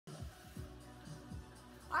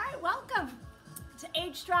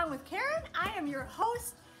Age Strong with Karen. I am your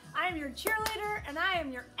host, I am your cheerleader, and I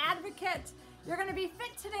am your advocate. You're gonna be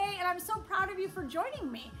fit today, and I'm so proud of you for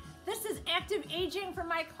joining me. This is active aging for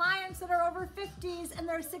my clients that are over 50s and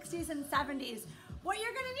their 60s and 70s. What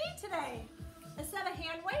you're gonna need today, a set of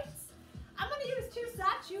hand weights. I'm gonna use 2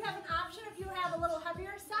 sets. You have an option if you have a little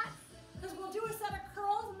heavier set, because we'll do a set of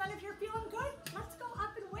curls, and then if you're feeling good, let's go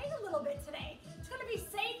up and weight a little bit today. It's gonna be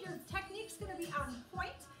safe, your technique's gonna be on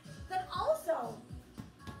point. Then also,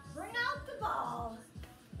 bring out the ball.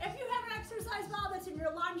 If you have an exercise ball that's in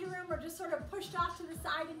your laundry room or just sort of pushed off to the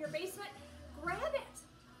side in your basement, grab it.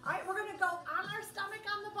 All right, we're gonna go on our stomach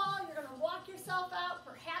on the ball. You're gonna walk yourself out,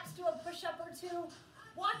 perhaps do a push-up or 2.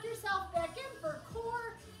 Walk yourself back in for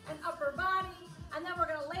core and upper body, and then we're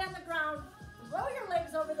gonna lay on the ground, roll your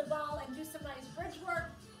legs over the ball, and do some nice bridge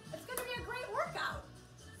work. It's gonna be a great workout.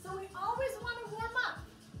 So we always wanna warm up.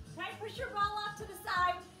 Okay, push your ball off to the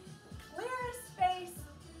side, clear a space,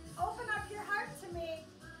 open up your heart to me,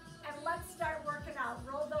 and let's start working out.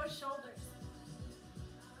 Roll those shoulders.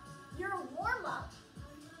 Your warm-up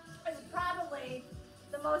is probably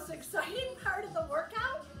the most exciting part of the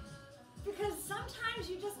workout, because sometimes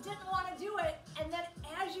you just didn't want to do it, and then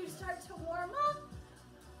as you start to warm up,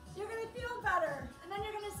 you're going to feel better, and then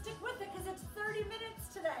you're going to stick with it because it's 30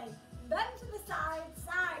 minutes today. Bend to the side,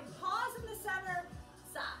 side, pause in the center,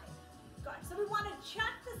 side. Good. So we want to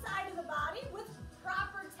check the side of the body with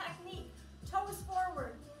proper technique. Toes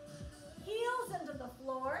forward, heels into the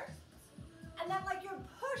floor, and then like you're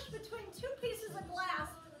pushed between 2 pieces of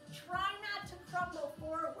glass, try not to crumble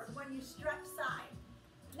forward when you stretch side.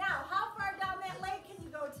 Now, how far down that leg can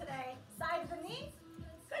you go today? Side of the knee?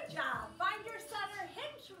 Good job. Find your center,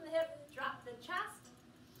 hinge from the hip, drop the chest,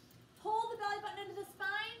 pull the belly button into the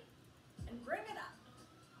spine, and bring it up.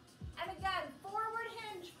 And again, forward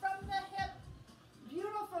hinge from the hip.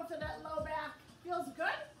 Beautiful for that low back. Feels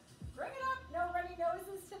good? Bring it up. No runny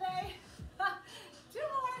noses today. 2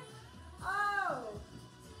 more. Oh,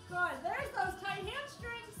 good. There's those tight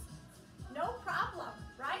hamstrings. No problem,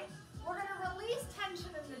 right? We're gonna release tension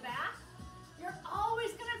in the back. You're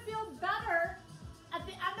always gonna feel better at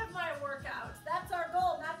the end of my workouts. That's our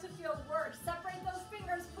goal, not to feel worse. Separate those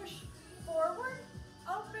fingers, push forward,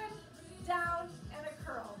 open, down, and a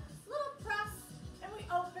curl. Little press, and we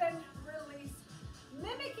open, release.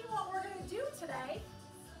 Mimicking what we're gonna do today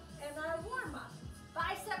in our warm-up.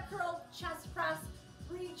 Bicep curl, chest press,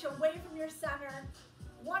 reach away from your center.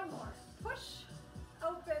 1 more, push,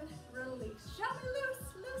 open, release. Show me loose,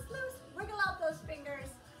 loose, loose. Wiggle out those fingers.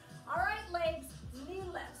 All right, legs, knee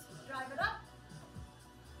lifts. Drive it up,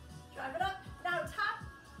 drive it up. Now tap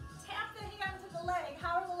the hand to the leg.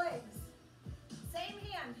 How are the legs? Same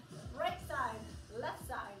hand, right side, left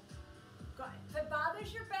side. Good. If it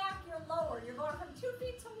bothers your back, you're lower. You're going from 2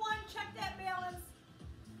 feet to 1. Check that balance.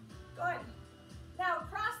 Good. Now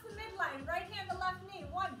cross the midline, right hand to left knee.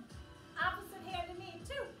 1. Opposite hand to knee.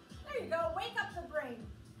 2. There you go. Wake up the brain.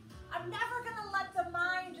 I'm never going to let the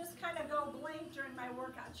mind just kind of go blank during my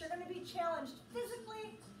workouts. You're going to be challenged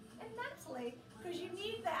physically and mentally because you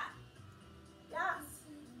need that. Yes.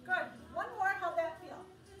 Good. 1 more. How'd that feel?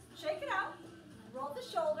 Shake it out. Roll the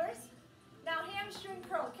shoulders. Now hamstring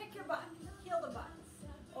curl. Kick your butt. Heel the butt.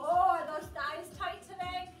 Oh, are those thighs tight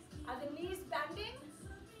today? Are the knees bending?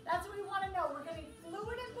 That's what we want to know. We're getting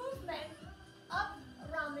fluid and movement up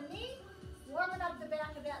around the knee, warming up the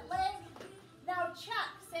back of that leg. Now check,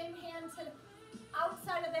 same hand to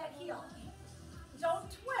outside of that heel. Don't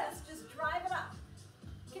twist, just drive it up.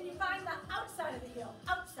 Can you find the outside of the heel?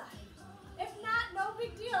 Outside. If not, no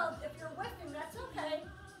big deal. If you're whiffing, that's okay.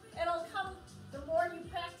 It'll come the more you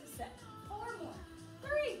practice it. 4 more.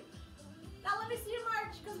 3. Now let me see you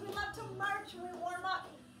march, because we love to march when we warm up.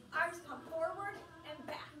 Arms come forward and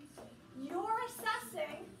back. You're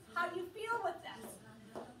assessing how you feel with this.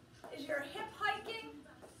 Is your hip hiking?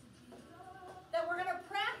 Then we're going to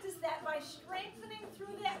practice that by strengthening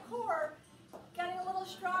through that core, getting a little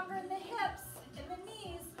stronger in the hips and the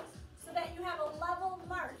knees so that you have a level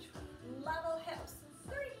march, level hips.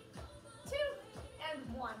 3, 2,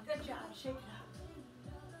 and 1. Good job. Shake it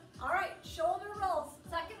out. All right, shoulder rolls.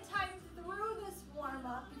 Second time through this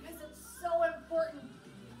warm-up because it's so important.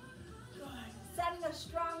 Good. Setting a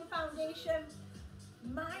strong foundation,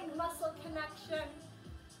 mind-muscle connection.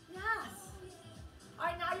 Yes. All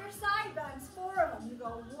right, now your side bends, 4 of them. You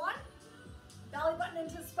go 1, belly button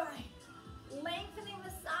into spine. Lengthening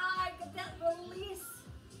the side, get that release.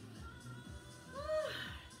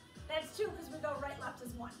 That's 2 because we go right, left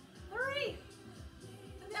is 1. 3.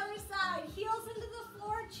 To the other side, heels into the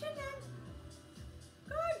floor, chin in.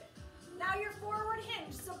 Good. Now your forward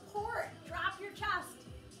hinge, support, drop your chest.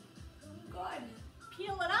 Good. Peel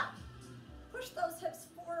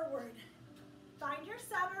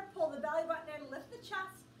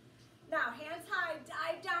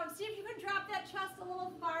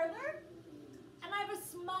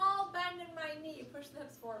spine in my knee. Push the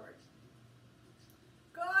hips forward.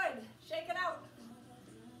 Good. Shake it out.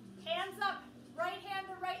 Hands up. Right hand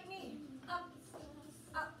to right knee. Up,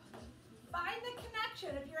 up. Find the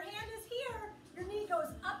connection. If your hand is here, your knee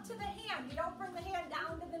goes up to the hand. You don't bring the hand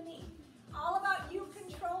down to the knee. All about you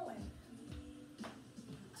controlling.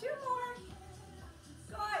 2 more.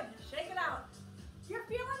 Good. Shake it out. You're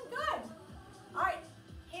feeling good. All right.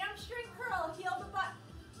 Hamstring curl. Heel to butt.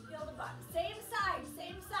 Heel to butt. Same side.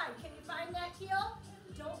 Same side. Can you find that heel?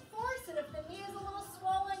 Don't force it. If the knee is a little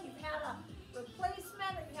swollen, you've had a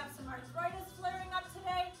replacement, or you have some arthritis flaring up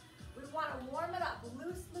today, we want to warm it up.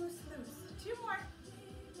 Loose, loose, loose. 2 more.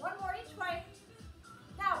 1 more each way.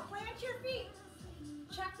 Now, plant your feet.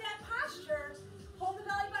 Check that posture. Hold the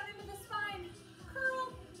belly button into the spine.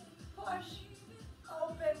 Curl, push,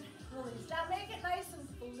 open, release. Now make it nice and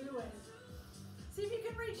fluid. See if you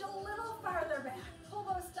can reach a little farther back. Pull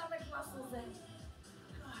those stomach muscles in.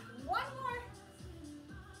 Good. 1 more.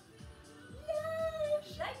 Yay!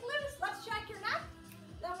 Shake loose. Let's check your neck.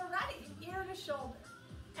 Then we're ready. Ear to shoulder.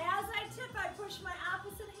 As I tip, I push my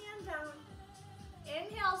opposite hand down.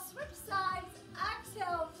 Inhale, switch sides.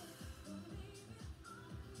 Exhale.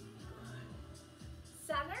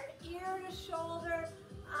 Center, ear to shoulder.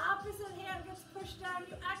 Opposite hand gets pushed down.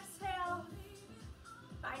 You exhale.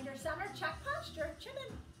 Find your center. Check posture. Chin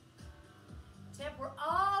in. Tip. We're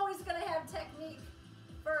always going to have technique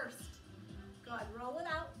first. Good. Roll it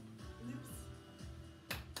out.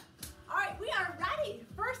 Loose. All right, we are ready.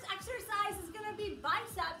 First exercise is going to be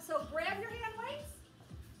biceps. So grab your hand weights.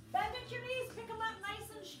 Bend at your knees. Pick them up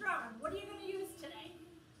nice and strong. What are you going to use today?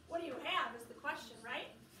 What do you have is the question,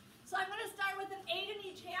 right? So I'm going to start with an 8 in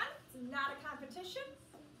each hand. It's not a competition.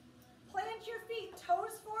 Plant your feet,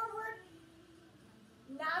 toes forward.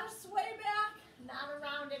 Not a sway back, not a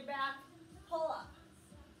rounded back. Pull up.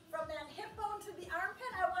 From that hip bone to the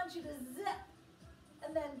armpit, I want you to zip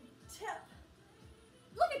and then tip.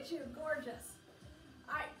 Look at you, gorgeous.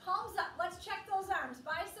 All right, palms up. Let's check those arms.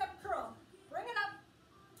 Bicep curl. Bring it up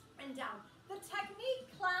and down. The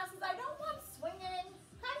technique class is I don't want swinging,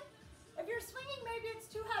 okay? If you're swinging, maybe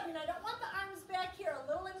it's too heavy, and I don't want the arms back here, a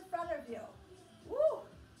little in front of you. Woo!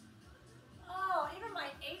 Oh, even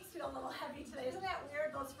my 8s feel a little heavy today. Isn't that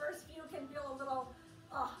weird? Those first few can feel a little,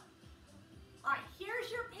 oh. All right,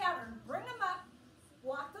 here's your pattern. Bring them up.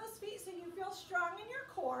 Walk those feet so you feel strong in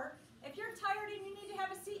your core. If you're tired and you need to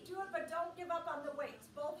have a seat, do it, but don't give up on the weights.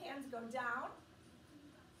 Both hands go down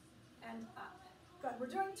and up. Good, we're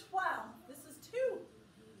doing 12. This is 2.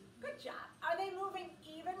 Good job. Are they moving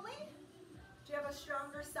evenly? Do you have a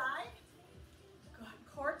stronger side? Good,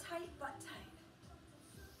 core tight, butt tight.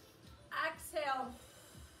 Exhale,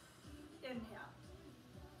 inhale.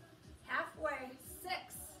 Halfway, 6.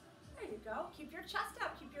 There you go. Keep your chest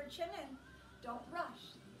up, keep your chin in. Don't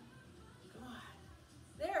rush. Good.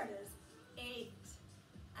 There it is. 8.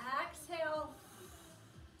 Exhale,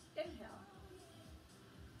 inhale.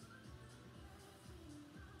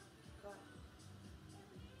 Good.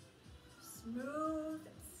 Smooth,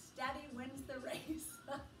 steady wins the race.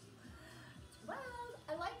 12.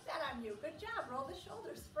 I like that on you. Good job. Roll the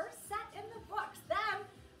shoulders. First set in the books. Then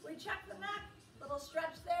we check the neck. Little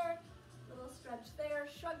stretch there. Little stretch there.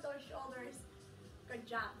 Shrug those shoulders. Good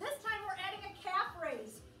job. This time we're adding a calf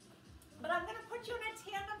raise. But I'm going to put you in a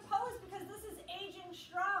tandem pose because this is aging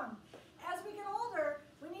strong. As we get older,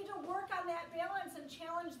 we need to work on that balance and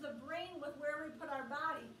challenge the brain with where we put our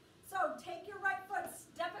body. So take your right foot,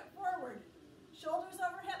 step it forward. Shoulders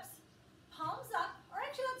over hips, palms up. Or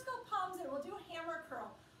actually, let's go palms in. We'll do a hammer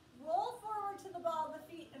curl. Roll forward to the ball of the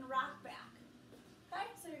feet and rock back. Okay,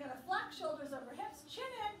 so you're going to flex, shoulders over hips, chin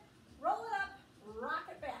in, roll it up, rock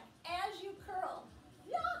it back. As you curl,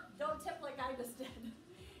 yeah, don't tip like I just did.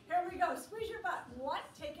 Here we go, squeeze your butt. 1,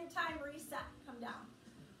 take your time, reset, come down.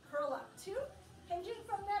 Curl up. 2, hinging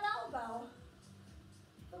from that elbow.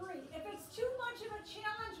 3, if it's too much of a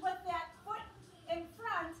challenge with that foot in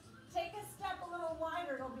front, take a step a little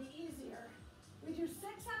wider, it'll be easier. We do 6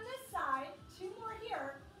 on this side, 2 more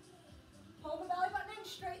here. Pull the belly button in,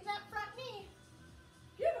 straighten that front knee.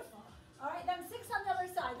 Beautiful. All right, then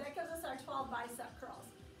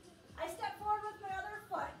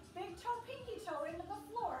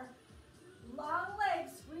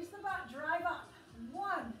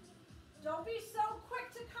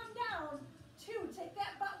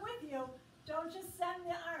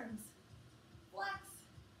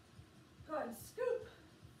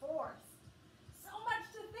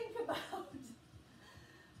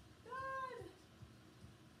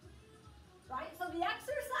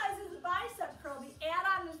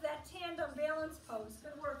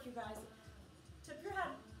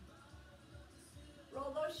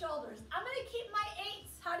to keep my 8s.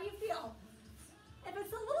 How do you feel? If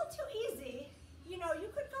it's a little too easy, you know, you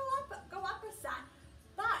could go up a set,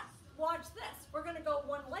 but watch this. We're gonna go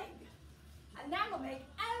one leg, and that will make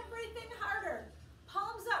everything harder.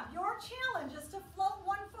 Palms up. Your challenge is to float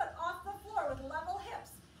one foot off the floor with level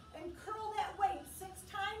hips and curl that weight 6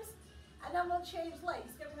 times, and then we'll change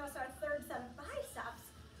legs, giving us our third set of biceps,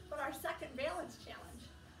 but our second balance challenge.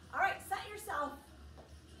 All right, set yourself.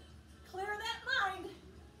 Clear that mind.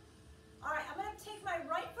 All right, I'm gonna take my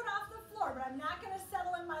right foot off the floor, but I'm not gonna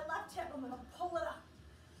settle in my left hip. I'm gonna pull it up.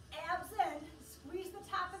 Abs in, squeeze the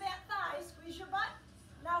top of that thigh, squeeze your butt.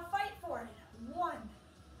 Now fight for it. 1.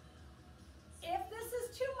 If this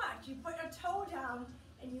is too much, you put a toe down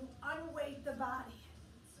and you unweight the body,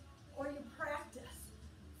 or you practice.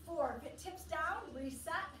 4, if it tips down,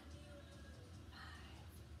 reset. 5.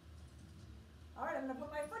 All right, I'm gonna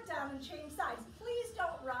put my foot down and change sides. Please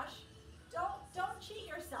don't rush. Don't cheat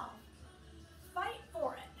yourself. Fight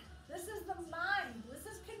for it. This is the mind. This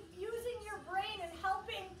is confusing your brain and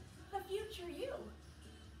helping the future you.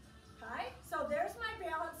 Okay, so there's my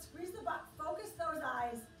balance. Squeeze the butt, focus those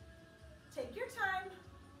eyes. Take your time.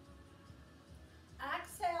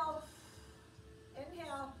 Exhale.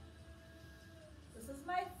 Inhale. This is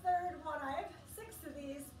my third one. I have 6 of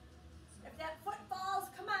these. If that foot falls,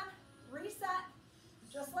 come on, reset.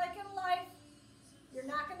 Just like in life, you're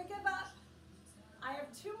not going to give up. I have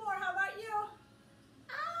 2 more. How about you?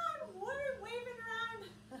 I'm waving around.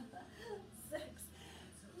 6.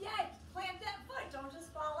 Yay, plant that foot. Don't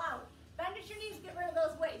just fall out. Bend at your knees, get rid of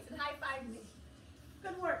those weights, and high five me.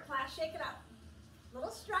 Good work, class. Shake it out.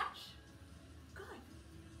 Little stretch. Good.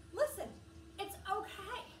 Listen, it's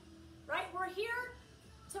okay, right? We're here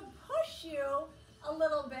to push you a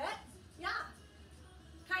little bit. Yeah.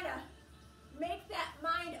 Kind of make that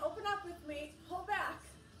mind open up with me, pull back.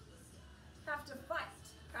 Have to fight,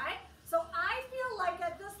 okay? So I feel like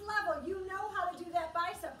at this level, you know how to do that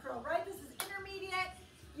bicep curl, right? This is intermediate.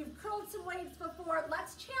 You've curled some weights before.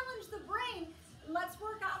 Let's challenge the brain and let's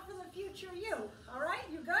work out for the future you, all right?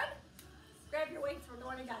 You good? Grab your weights, we're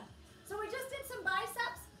going again. So we just did some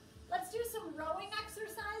biceps. Let's do some rowing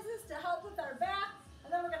exercises to help with our back,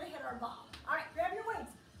 and then we're gonna hit our ball. All right, grab your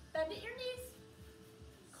weights. Bend at your knees.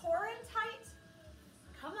 Core in tight.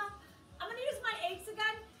 Come up. I'm gonna use my 8s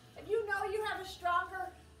again. If you know you have a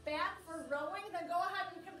stronger back for rowing, then go ahead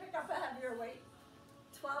and you can pick up a heavier weight.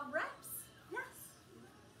 12 reps. Yes.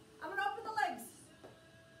 I'm gonna open the legs.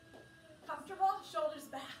 Comfortable, shoulders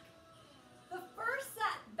back. The first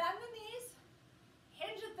set, bend the knees,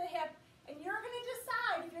 hinge at the hip, and you're gonna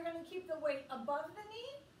decide if you're gonna keep the weight above the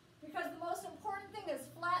knee, because the most important thing is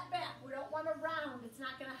flat back. We don't want to round, it's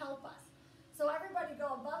not gonna help us. So everybody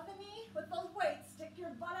go above the knee with those weights. Stick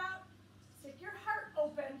your butt out, stick your heart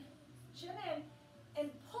open, chin in,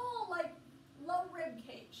 and pull like low rib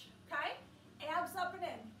cage, okay? Abs up and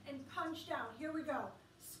in, and punch down. Here we go.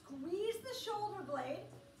 Squeeze the shoulder blade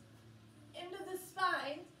into the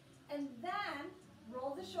spine, and then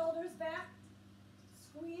roll the shoulders back,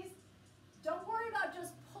 squeeze. Don't worry about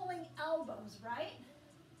just pulling elbows, right?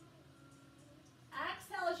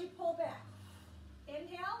 Exhale as you pull back.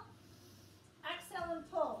 Inhale, exhale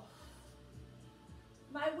and pull.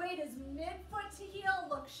 My weight is mid-foot to heel.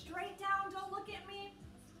 Look straight down, don't look at me.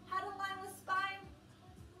 Head in line with spine.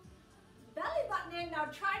 Belly button in. Now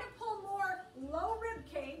try to pull more low rib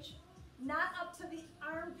cage, not up to the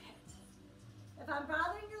armpit. If I'm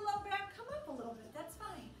bothering your low back, come up a little bit, that's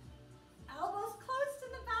fine. Elbows close to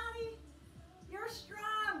the body. You're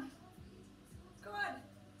strong. Good.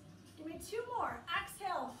 Give me 2 more.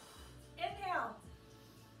 Exhale. Inhale.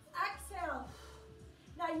 Exhale.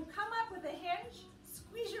 Now you come up with a hinge,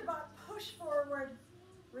 squeeze your butt, push forward,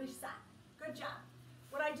 reset. Good job.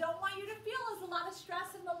 What I don't want you to feel is a lot of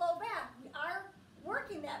stress in the low back. We are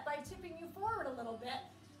working that by tipping you forward a little bit.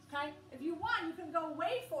 Okay? If you want, you can go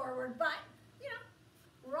way forward, but you know,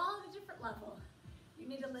 we're all at a different level. You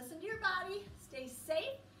need to listen to your body, stay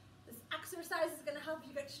safe. This exercise is gonna help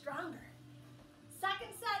you get stronger.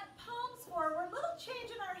 Second set, palms forward, little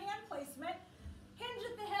change in our hand placement. Hinge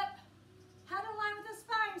at the hip, head in line with the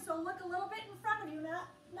spine, so look a little bit in front of you,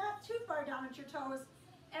 not too far down at your toes,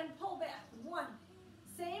 and pull back. 1.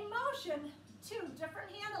 Same motion, 2,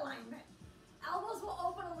 different hand alignment. Elbows will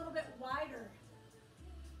open a little bit wider.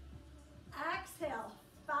 Exhale,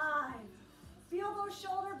 5. Feel those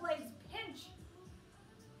shoulder blades pinch.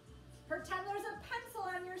 Pretend there's a pencil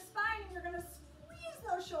on your spine and you're gonna squeeze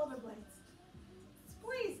those shoulder blades.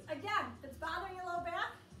 Squeeze, again, if it's bothering your low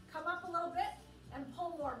back, come up a little bit and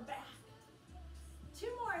pull more back. 2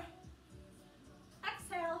 more.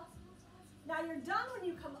 Exhale. Now you're done when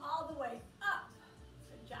you come all the way up.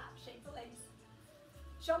 Good job, shake the legs.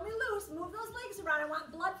 move those legs around. I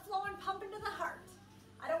want blood flowing, pumping to the heart.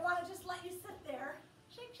 I don't want to just let you sit there.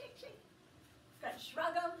 Shake, shake, shake. Good,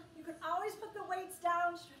 shrug them. You can always put the weights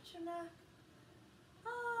down, stretch your neck.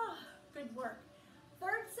 Ah, good work.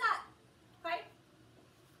 Third set, okay?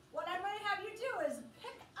 What I'm going to have you do is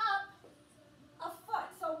pick up a foot.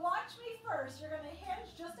 So watch me first. You're going to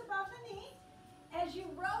hinge just above the knee. As you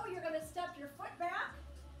row, you're going to step your foot back,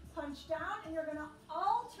 punch down, and you're going to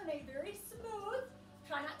alternate very smooth.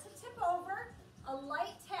 Try not to tip over. A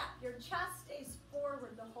light tap. Your chest stays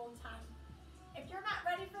forward the whole time. If you're not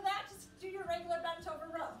ready for that, just do your regular bent over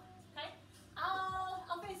row, okay?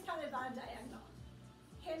 I'll face kind of on diagonal.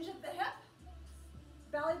 Hinge at the hip,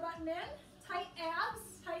 belly button in, tight abs,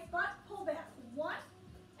 tight butt, pull back. 1,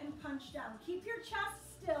 and punch down. Keep your chest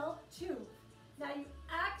still. 2. Now you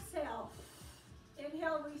exhale.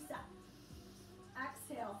 Inhale, reset.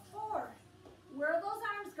 Exhale. 4. Where are those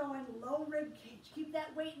arms going? Low rib cage. Keep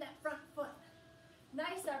that weight in that front foot.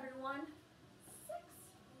 Nice, everyone. 6.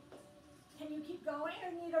 Can you keep going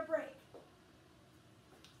or need a break?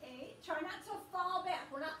 8. Try not to fall back.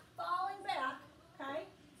 We're not falling back, okay?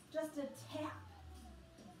 Just a tap.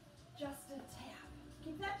 Just a tap.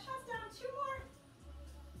 Keep that chest down. 2 more.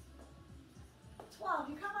 12.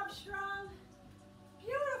 You come up strong.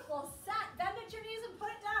 Beautiful. Set. Bend at your knees and put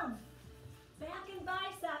it down. Back and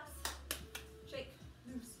biceps. Shake.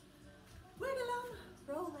 Loose. Wiggle them.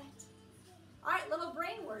 Roll it. All right, little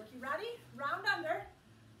brain work. You ready? Round under.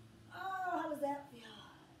 Oh, how does that feel?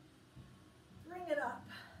 Bring it up.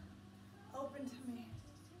 Open to me.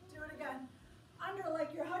 Do it again. Under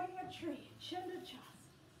like you're hugging a tree. Chin to chest.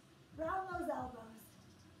 Round those elbows.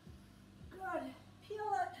 Good.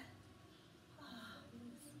 Peel it.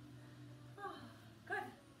 Good.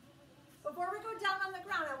 Before we go down on the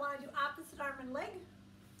ground, I want to do opposite arm and leg.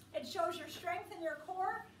 It shows your strength in your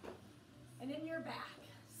core and in your back.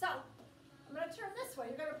 So, I'm going to turn this way.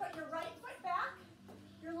 You're going to put your right foot back,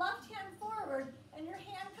 your left hand forward, and your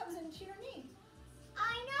hand comes into your knee.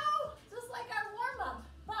 I know, just like our warm-up,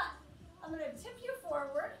 but I'm going to tip you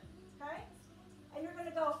forward, okay? And you're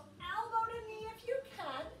going to go elbow to knee if you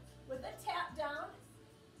can, with a tap down,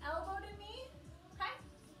 elbow to knee, okay?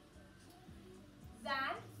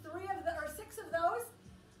 Then 6 of those,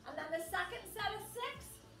 and then the second set of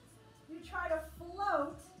 6, you try to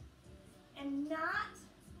float and not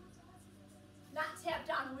tap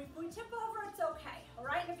down. If we tip over, it's okay, all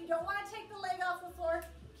right? And if you don't want to take the leg off the floor,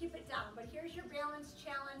 keep it down. But here's your balance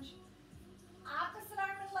challenge. Opposite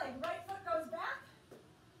arm and leg. Right foot goes back,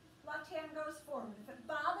 left hand goes forward. If it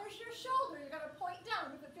bothers your shoulder, you're going to point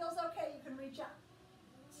down. If it feels okay, you can reach up.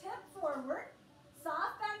 Tip forward,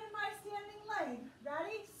 soft bend in my standing leg.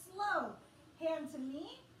 Ready? Slow. Hand to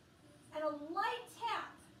knee, and a light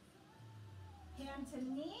tap. Hand to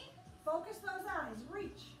knee, focus those eyes,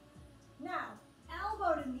 reach. Now,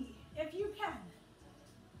 elbow to knee, if you can.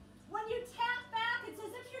 When you tap back, it's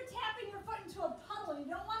as if you're tapping your foot into a puddle. You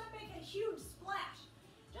don't want to make a huge splash.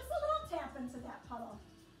 Just a little tap into that puddle.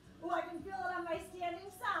 Oh, I can feel it on my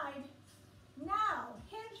standing side. Now,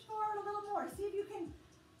 hinge forward a little more. See if you can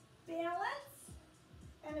balance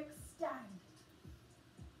and extend.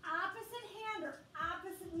 Opposite hand or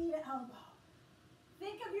opposite knee to elbow.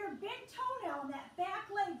 Think of your big toenail and that back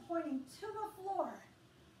leg pointing to the floor.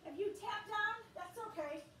 If you tap down, that's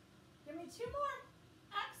okay. Give me 2 more.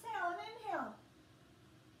 Exhale and inhale.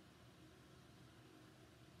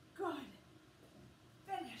 Good.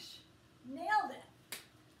 Finish. Nailed it.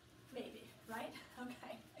 Maybe, right?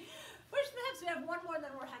 Okay. Push the hips. We have 1 more,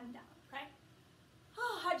 then we're heading down, okay?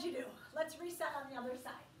 Oh, how'd you do? Let's reset on the other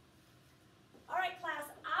side. All right, class,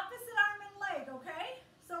 opposite arm and leg, okay?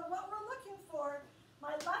 So what we're looking for,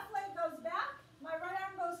 my left leg goes back, my right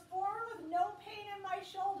arm goes forward with no pain in my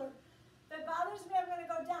shoulder. If it bothers me, I'm gonna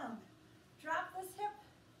go down. Drop this hip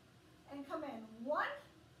and come in. 1,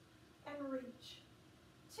 and reach.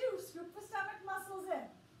 2, scoop the stomach muscles in.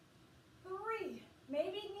 3,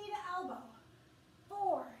 maybe knee to elbow.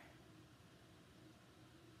 4,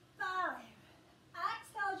 5.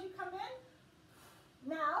 Exhale as you come in.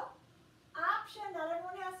 Now, option, not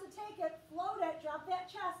everyone has to take it. Float it, drop that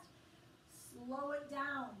chest. Slow it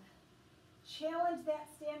down. Challenge that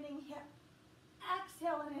standing hip.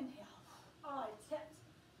 Exhale and inhale. Oh, I tipped.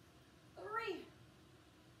 3.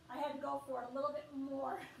 I had to go for it a little bit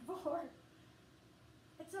more. 4.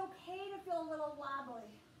 It's okay to feel a little wobbly.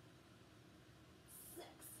 6.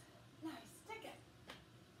 Nice. Stick it.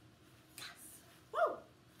 Yes. Woo!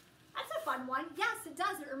 That's a fun one. Yes, it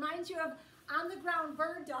does. It reminds you of on the ground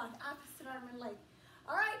bird dog, opposite arm and leg.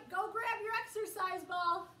 All right, go grab your exercise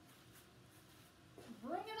ball.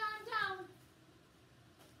 Bring it on down.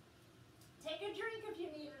 Take a drink if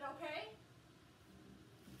you need it, okay?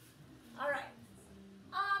 All right.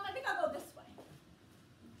 I think I'll go this way.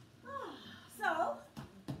 So,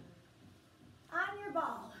 on your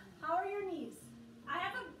ball, how are your knees? I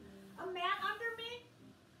have a mat under me.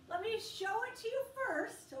 Let me show it to you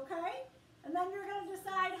first, okay? And then you're going to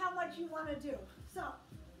decide how much you want to do. So,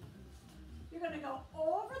 you're going to go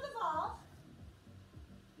over the ball.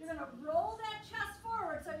 You're going to roll that chest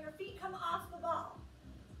forward so your feet come off the ball.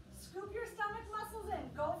 Scoop your stomach muscles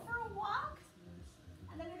in. Go for a walk.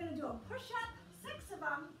 And then you're going to do a push-up, 6 of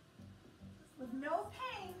them, with no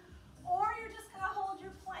pain, or you're just going to hold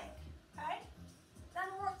your plank, okay?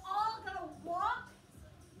 Then we're all going to walk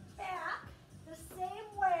back the same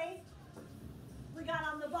way we got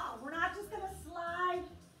on the ball. We're not just going to slide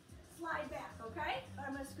back, okay? But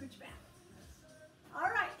I'm going to scooch back.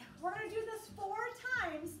 All right, we're going to do this 4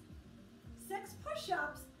 times, 6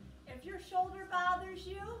 push-ups. If your shoulder bothers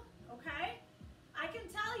you, okay, I can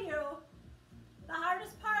tell you the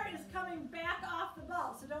hardest part is coming back off the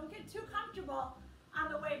ball, so don't get too comfortable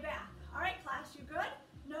on the way back. All right, class, you good?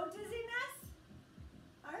 No dizziness?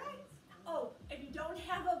 All right. Oh, if you don't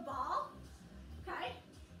have a ball, okay,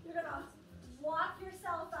 you're going to walk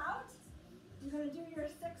yourself out. You're going to do your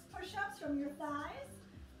 6 push-ups from your thighs,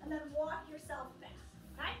 and then walk yourself back,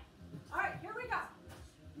 okay? All right, here we go.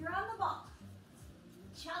 You're on the ball.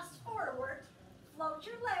 Chest forward. Float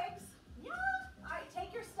your legs. Yeah. All right,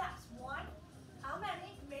 take your steps. 1. How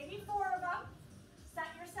many? Maybe 4 of them.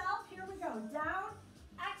 Set yourself. Here we go. Down.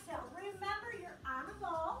 Exhale. Remember, you're on a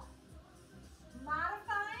ball.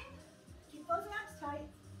 Modifying. Keep those abs tight.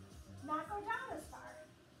 Not go down as far.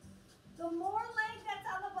 The more leg that's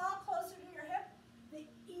on the ball closer to your hip, the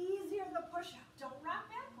easier the push-up. Don't rock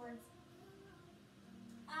backwards.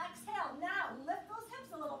 Exhale. Now, lift those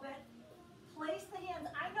hips a little bit. Place the hands.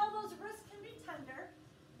 I know those wrists can be tender.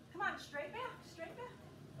 Come on, straight back, straight back.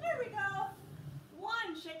 There we go.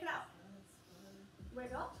 1, shake it out.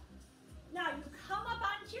 Wiggle. Now you come up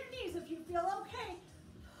onto your knees if you feel okay.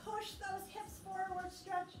 Push those hips forward,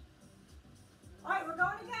 stretch. All right, we're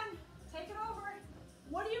going again. Take it over.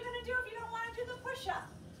 What are you going to do if you don't want to do the push-up?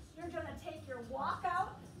 You're going to take your walk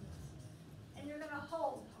out and you're going to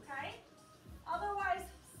hold, okay? Otherwise,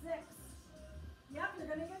 6. Yep, you're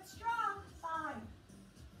going to get strong. 5,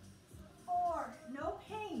 4, no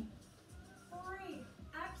pain. 3,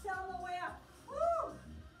 exhale on the way up. Woo!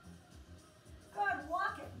 Good,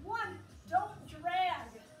 walk it. 1, don't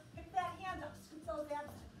drag. Pick that hand up, scoop those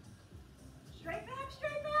abs in. Straight back,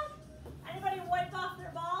 straight back. Anybody wipe off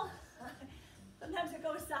their ball? Sometimes it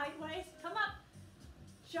goes sideways. Come up.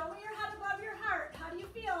 Show me your head above your heart. How do you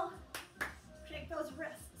feel? Shake those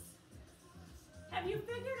wrists. Have you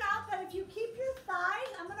figured out that if you keep your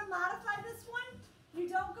thighs, I'm going to modify this one, you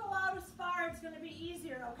don't go out as far, it's going to be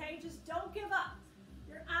easier, okay? Just don't give up.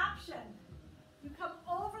 Your option, you come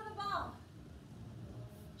over the ball.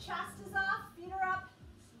 Chest is off, feet are up.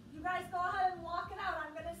 You guys go ahead and walk it out.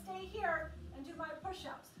 I'm going to stay here and do my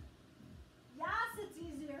push-ups. Yes, it's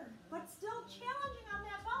easier, but still challenging on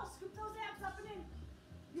that ball. Scoop those abs up and in.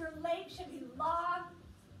 Your legs should be long,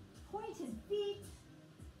 pointed feet.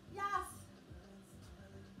 Yes.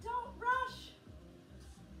 Don't rush.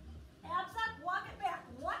 Abs up, walk it back.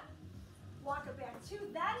 1, walk it back. 2,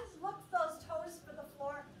 then look those toes for the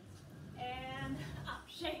floor. And up,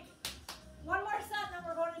 shake. 1 more set, and then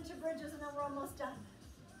we're going into bridges, and then we're almost done.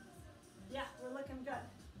 Yeah, we're looking good.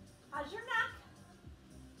 How's your neck?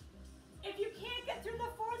 If you can't get through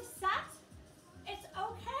the 4th set, it's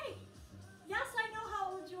okay. Yes, I know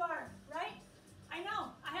how old you are, right? I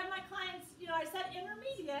know. I have my clients, I said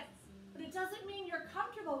intermediate, but it doesn't mean you're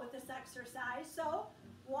comfortable with this exercise, so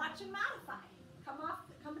watch and modify.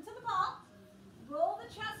 Come into the ball, roll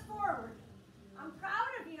the chest forward. I'm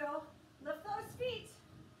proud of you. Lift those feet.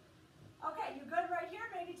 Okay, you good right here?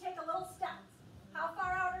 Maybe take a little step. How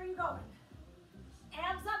far out are you going?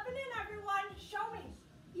 Abs up and in, everyone. Show me.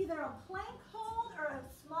 Either a plank hold or a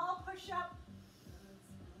small push-up,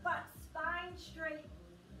 but spine straight.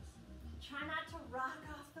 Try not to rock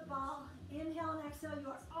off the ball. Inhale and exhale. You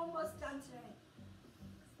are almost done today.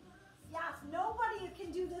 Yes, nobody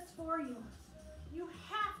can do this for you. You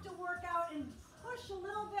have to work out and push a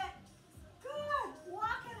little bit. Good.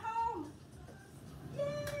 Walk it home.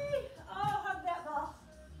 Yay. Oh, hug that ball.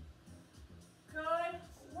 Good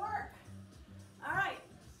work. All right.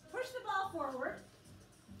 Push the ball forward.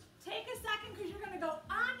 Take a second because you're going to go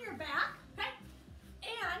on your back, okay?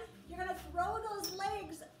 And you're going to throw those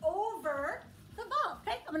legs over the ball,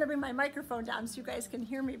 okay? I'm going to bring my microphone down so you guys can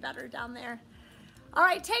hear me better down there. All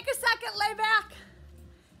right, take a second, lay back.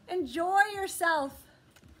 Enjoy yourself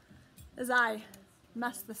as I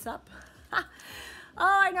mess this up.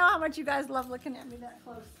 Oh, I know how much you guys love looking at me that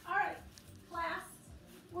close. All right, class,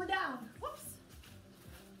 we're down. Whoops.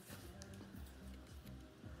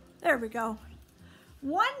 There we go.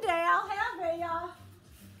 One day I'll have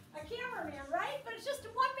a cameraman, right? But it's just a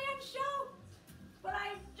one-man show. But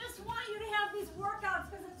I just want you to have these workouts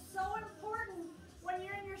because it's so important when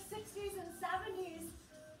you're in your 60s and 70s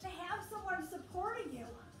to have someone supporting you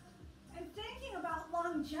and thinking about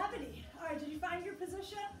longevity. All right, did you find your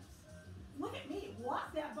position? Look at me,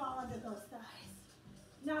 walk that ball under those thighs.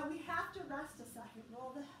 Now we have to rest a second,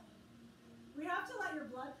 roll the head. We have to let your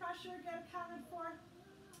blood pressure get accounted for.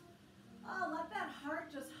 Oh, let that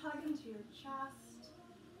heart just hug into your chest.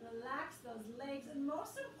 Relax those legs, and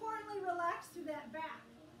most importantly, relax through that back.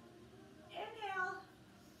 Inhale,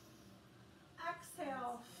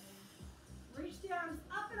 exhale. Reach the arms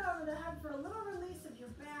up and over the head for a little release of your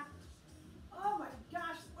back. Oh my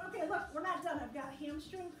gosh. Okay, look, we're not done. I've got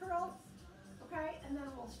hamstring curls, okay, and then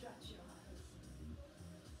we'll stretch you.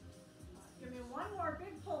 Give me one more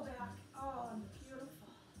big pull back. Oh, beautiful.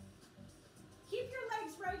 Keep your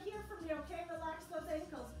legs right here for me, okay? Relax those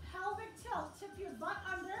ankles. Pelvic tilt. Tip your butt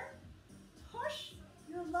under. Push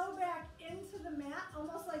your low back into the mat,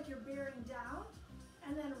 almost like you're bearing down.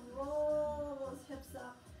 And then roll those hips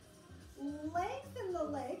up. Lengthen the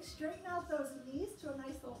legs. Straighten out those knees to a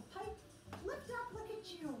nice little pike. Lift up. Look at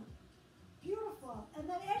you. Beautiful. And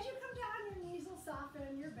then as you come down, your knees will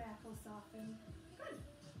soften. Your back will soften. Good.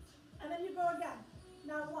 And then you go again.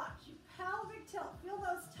 Now watch. You pelvic tilt. Feel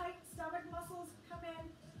those tight stomach muscles come in.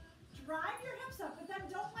 Drive your hips up, but then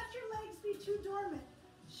don't let your legs be too dormant.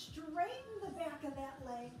 Straighten the back of that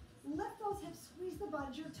leg. Lift those hips, squeeze the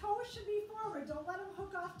buns. Your toes should be forward. Don't let them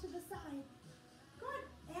hook off to the side. Good.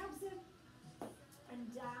 Abs in and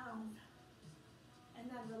down. And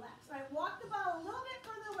then relax. All right, walk the ball a little bit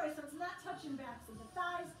further away so it's not touching backs of the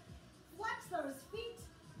thighs. Flex those feet.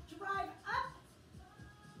 Drive up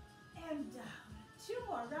and down. Two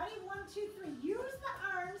more. Ready? 1, 2, 3. Use the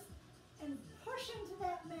arms and push into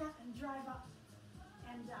that mat and drive up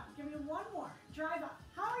and down. Give me one more. Drive up.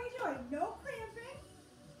 How are you doing? No cramping.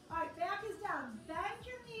 All right, back is down. Bend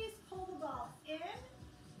your knees. Pull the ball in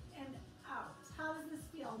and out. How does this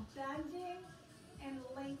feel? Bending and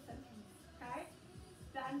lengthening. Okay?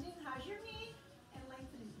 Bending. How's your knee? And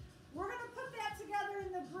lengthening. We're going to put that together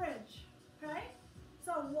in the bridge. Okay?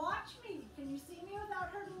 So watch me. Can you see me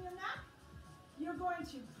without hurting your neck? You're going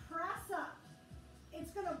to press up. It's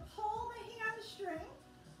going to pull the hamstring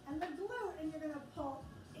and the glute, and you're going to pull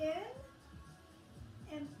in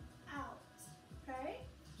and out, okay?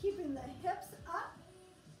 Keeping the hips up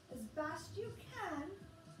as best you can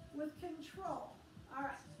with control. All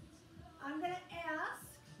right, I'm going to ask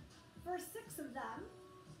for 6 of them.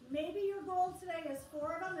 Maybe your goal today is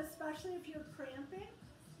 4 of them, especially if you're cramping,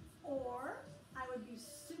 or I would be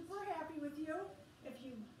super happy with you if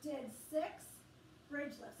you did 6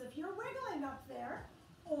 bridge lifts. If you're wiggling up there,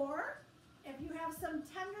 or if you have some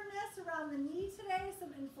tenderness around the knee today,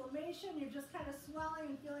 some inflammation, you're just kind of swelling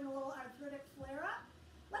and feeling a little arthritic flare-up,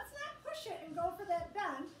 let's not push it and go for that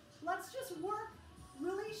bend. Let's just work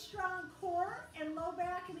really strong core and low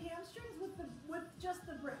back and hamstrings with just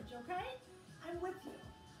the bridge, okay? I'm with you.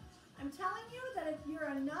 I'm telling you that if you're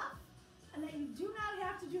enough and that you do not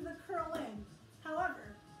have to do the curl in.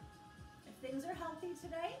 However, if things are healthy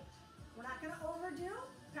today, we're not going to overdo,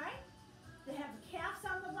 okay? They have the calves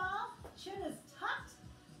on the ball, chin is tucked.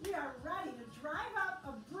 We are ready to drive up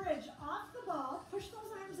a bridge off the ball, push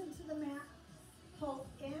those arms into the mat, pull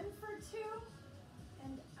in for 2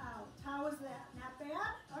 and out. How is that? Not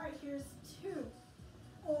bad? All right, here's 2.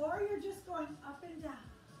 Or you're just going up and down.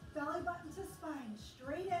 Belly button to spine,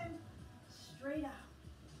 straight in, straight out.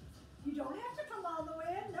 You don't have to come all the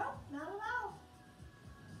way in. Nope, not at all.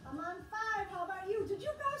 I'm on 5. How about you? Did you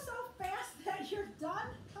go so fast that you're done?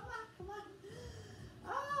 Come on, come on.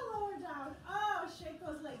 Oh, lower down. Oh, shake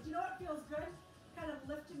those legs. You know what feels good? Kind of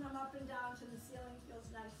lifting them up and down to the ceiling feels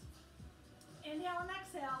nice. Inhale and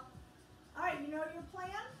exhale. All right, you know your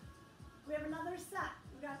plan? We have another set.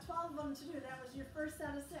 We got 12 of them to do. That was your first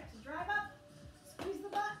set of 6. Drive up, squeeze the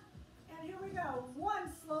butt, and here we go.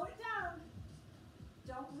 1, slow it down.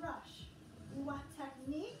 Don't rush. We want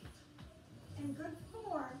technique and good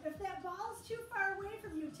form. If that ball is too far away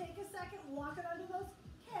from you, take a second, walk it under those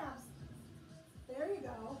calves. There you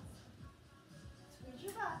go. Squeeze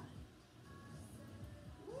your butt.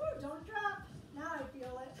 Woo, don't drop. Now I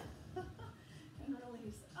feel it. And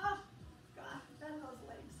release. Oh, God, bend those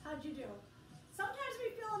legs. How'd you do? Sometimes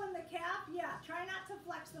we feel them in the calf. Yeah, try not to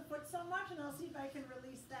flex the foot so much, and I'll see if I can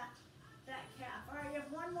release that calf. All right, you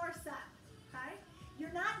have one more set, okay?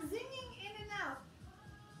 You're not zinging in and out.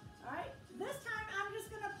 All right, this time I'm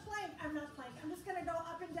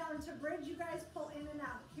bridge, you guys pull in and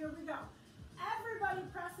out. Here we go. Everybody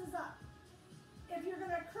presses up. If you're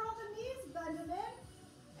gonna curl the knees, bend them in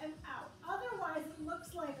and out. Otherwise, it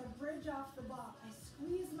looks like a bridge off the ball. I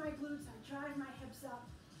squeeze my glutes, I drive my hips up.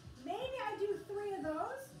 Maybe I do 3 of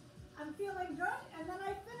those. I'm feeling good, and then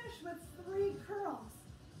I finish with 3 curls.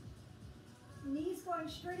 Knees going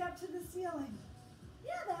straight up to the ceiling.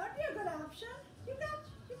 Yeah, that would be a good option. You've got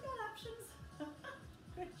options.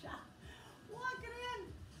 Good job. Walk it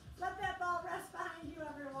in. Let that ball rest behind you,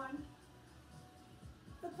 everyone.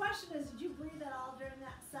 The question is, did you breathe at all during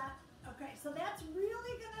that set? Okay, so that's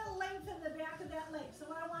really gonna lengthen the back of that leg. So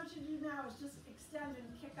what I want you to do now is just extend and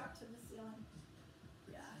kick up to the ceiling.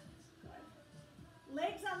 Yeah, good.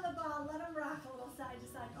 Legs on the ball, let them rock a little side to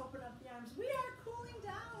side. Open up the arms. We are cooling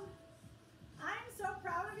down. I'm so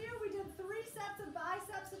proud of you. We did 3 sets of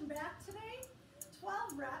biceps and back today,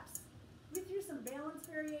 12 reps. We threw some balance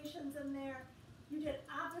variations in there. You did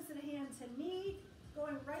opposite hand to knee,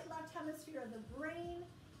 going right left hemisphere of the brain,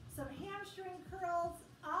 some hamstring curls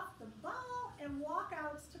off the ball, and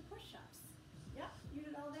walkouts to push-ups. Yep, you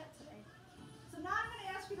did all that today. So now I'm going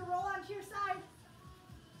to ask you to roll onto your side.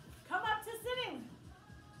 Come up to sitting.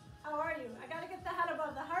 How are you? I got to get the head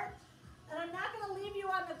above the heart. And I'm not going to leave you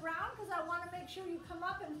on the ground because I want to make sure you come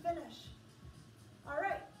up and finish. All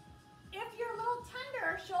right. If you're a little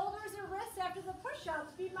tender, shoulders or wrists after the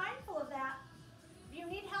push-ups, be mindful of that. If you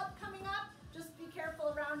need help coming up, just be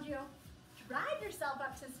careful around you. Drive yourself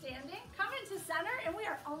up to standing. Come into center, and we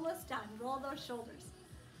are almost done. Roll those shoulders.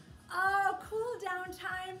 Oh, cool down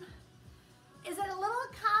time. Is it a little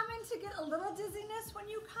common to get a little dizziness when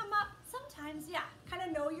you come up? Sometimes, yeah. Kind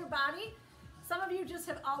of know your body. Some of you just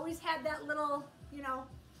have always had that little, you know,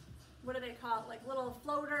 what do they call it? Like little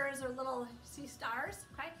floaters or little sea stars,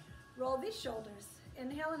 okay? Roll these shoulders.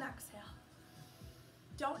 Inhale and exhale.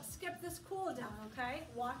 Don't skip this cool down, okay?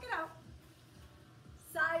 Walk it out.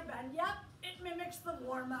 Side bend, yep, it mimics the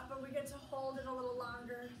warm up, but we get to hold it a little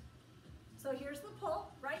longer. So here's the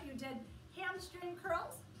pull, right? You did hamstring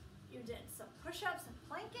curls. You did some push-ups and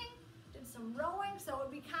planking, did some rowing, so it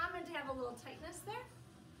would be common to have a little tightness there.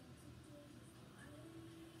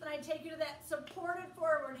 Then I take you to that supported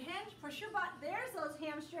forward hinge. Push your butt. There's those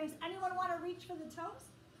hamstrings. Anyone want to reach for the toes?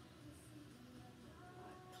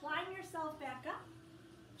 Climb yourself back up.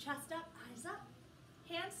 Chest up, eyes up.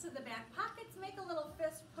 Hands to the back pockets. Make a little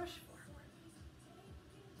fist push forward.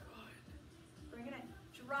 Good. Bring it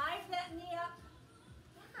in. Drive that knee up.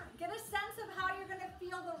 Yeah. Get a sense of how you're going to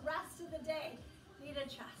feel the rest of the day. Knee to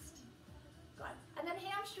chest. Good. And then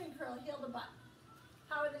hamstring curl, heel to butt.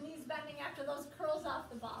 How are the knees bending after those curls off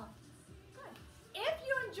the ball? Good. If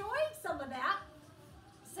you enjoyed some of that,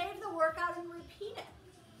 save the workout and repeat it.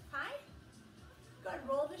 Okay? Good.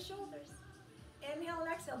 Roll the shoulders. Inhale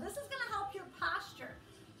and exhale. This is going to help your posture.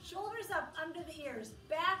 Shoulders up under the ears.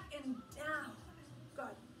 Back and down.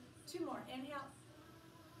 Good. 2 more. Inhale.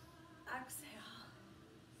 Exhale.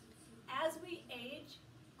 As we age,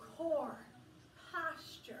 core,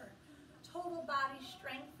 posture, total body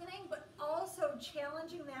strengthening, but also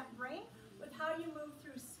challenging that brain with how you move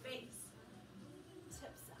through space.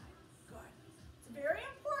 Tip side, good. It's very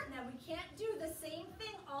important that we can't do the same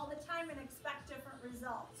thing all the time and expect different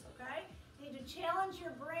results, okay? You need to challenge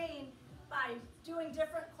your brain by doing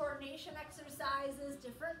different coordination exercises,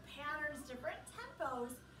 different patterns, different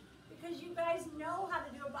tempos, because you guys know how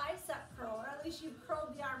to do a bicep curl, or at least you've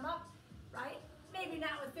curled the arm up, right? Maybe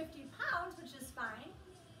not with 50 pounds, which is fine,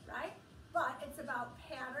 right? But it's about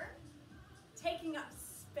pattern, taking up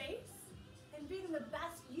space, and being the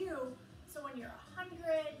best you. So when you're 100,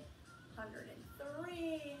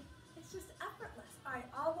 103, it's just effortless. All right,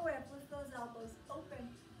 all the way up, lift those elbows, open.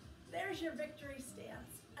 There's your victory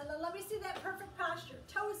stance. And then let me see that perfect posture.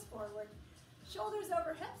 Toes forward, shoulders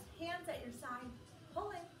over hips, hands at your side,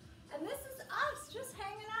 pulling. And this is us just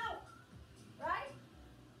hanging out, right?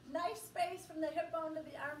 Nice space from the hip bone to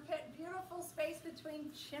the armpit, beautiful space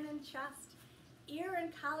between chin and chest, ear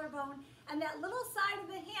and collarbone, and that little side of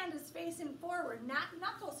the hand is facing forward, not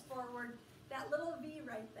knuckles forward, that little V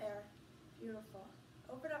right there. Beautiful.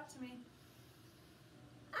 Open up to me.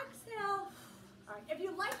 Exhale. All right, if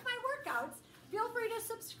you like my workouts, feel free to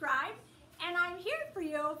subscribe, and I'm here for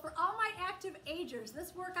you for all my active agers.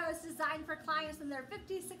 This workout is designed for clients in their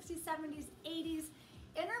 50s, 60s, 70s, 80s,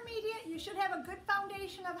 intermediate. You should have a good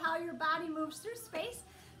foundation of how your body moves through space.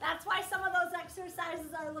 That's why some of those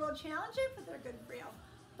exercises are a little challenging, but they're good for you.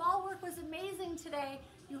 Ball work was amazing today.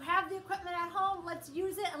 You have the equipment at home. Let's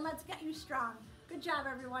use it and let's get you strong. Good job,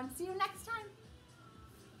 everyone. See you next time.